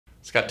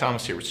Scott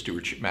Thomas here with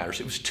Stewardship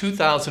Matters. It was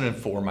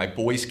 2004. My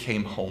boys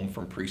came home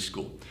from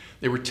preschool.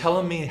 They were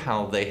telling me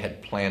how they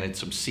had planted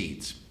some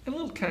seeds in a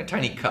little kind of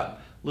tiny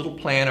cup. Little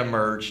plant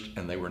emerged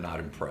and they were not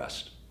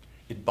impressed.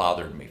 It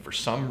bothered me. For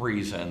some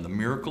reason, the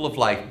miracle of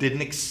life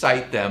didn't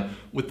excite them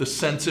with the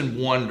sense and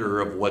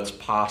wonder of what's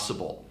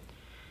possible.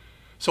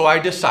 So I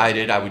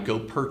decided I would go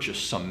purchase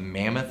some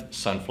mammoth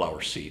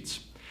sunflower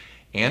seeds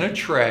and a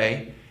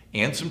tray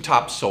and some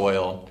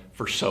topsoil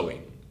for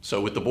sowing. So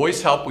with the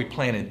boys' help, we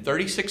planted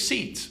 36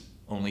 seeds.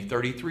 Only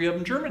 33 of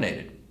them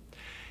germinated.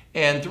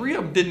 And 3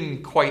 of them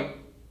didn't quite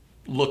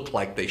look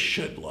like they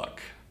should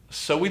look.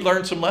 So we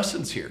learned some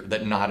lessons here,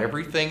 that not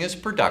everything is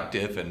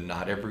productive and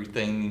not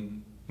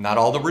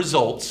all the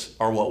results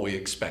are what we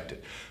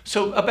expected.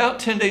 So about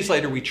 10 days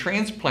later, we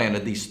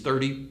transplanted these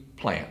 30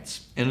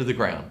 plants into the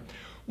ground.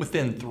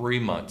 Within 3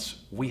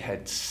 months, we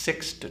had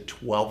 6 to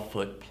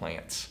 12-foot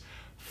plants.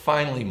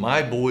 Finally,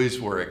 my boys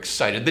were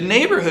excited. The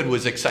neighborhood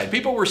was excited.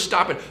 People were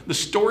stopping. The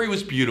story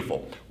was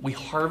beautiful. We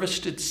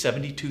harvested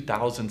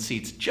 72,000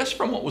 seeds just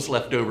from what was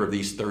left over of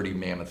these 30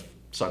 mammoth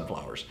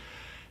sunflowers.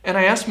 And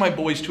I asked my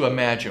boys to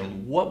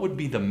imagine what would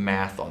be the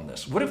math on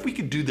this. What if we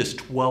could do this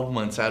 12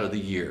 months out of the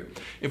year?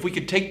 If we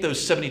could take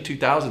those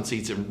 72,000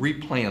 seeds and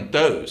replant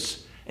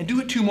those and do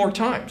it 2 more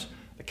times.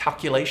 The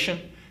calculation,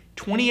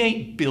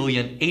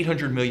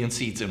 28,800,000,000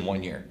 seeds in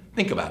 1 year.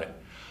 Think about it.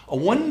 A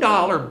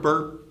 $1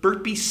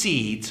 Burtby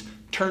Seeds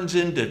turns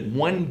into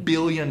 $1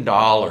 billion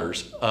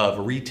of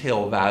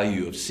retail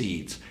value of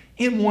seeds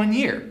in 1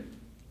 year.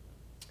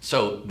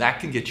 So that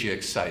can get you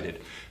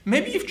excited.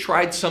 Maybe you've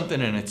tried something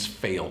and it's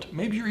failed.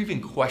 Maybe you're even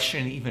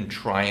questioning even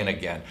trying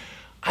again.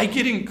 I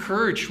get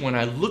encouraged when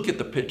I look at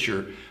the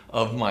picture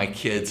of my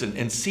kids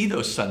and see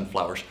those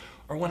sunflowers,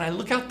 or when I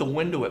look out the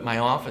window at my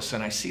office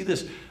and I see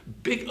this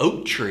big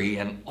oak tree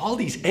and all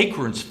these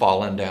acorns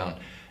falling down,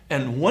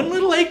 and one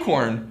little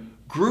acorn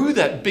grew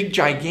that big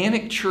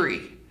gigantic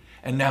tree,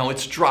 and now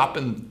it's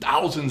dropping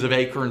thousands of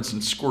acorns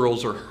and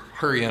squirrels are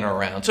hurrying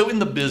around. So in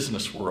the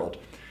business world,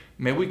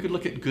 maybe we could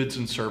look at goods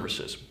and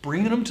services,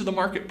 bringing them to the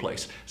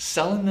marketplace,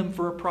 selling them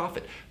for a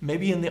profit.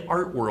 Maybe in the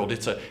art world,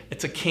 it's a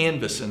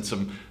canvas and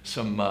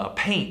some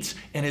paints,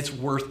 and it's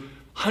worth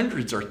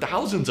hundreds or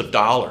thousands of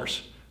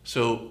dollars.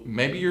 So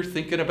maybe you're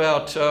thinking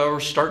about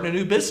starting a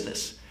new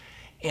business.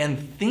 And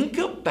think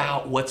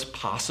about what's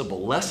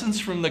possible. Lessons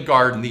from the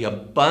garden, the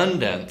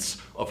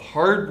abundance of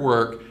hard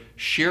work,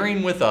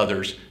 sharing with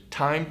others,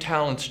 time,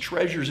 talents,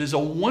 treasures is a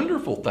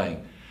wonderful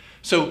thing.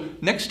 So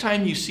next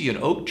time you see an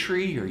oak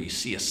tree or you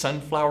see a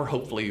sunflower,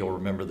 hopefully you'll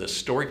remember this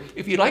story.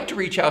 If you'd like to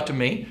reach out to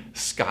me,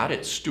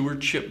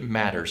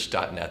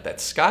 Scott@stewardshipmatters.net.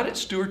 That's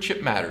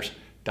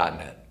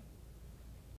Scott@stewardshipmatters.net.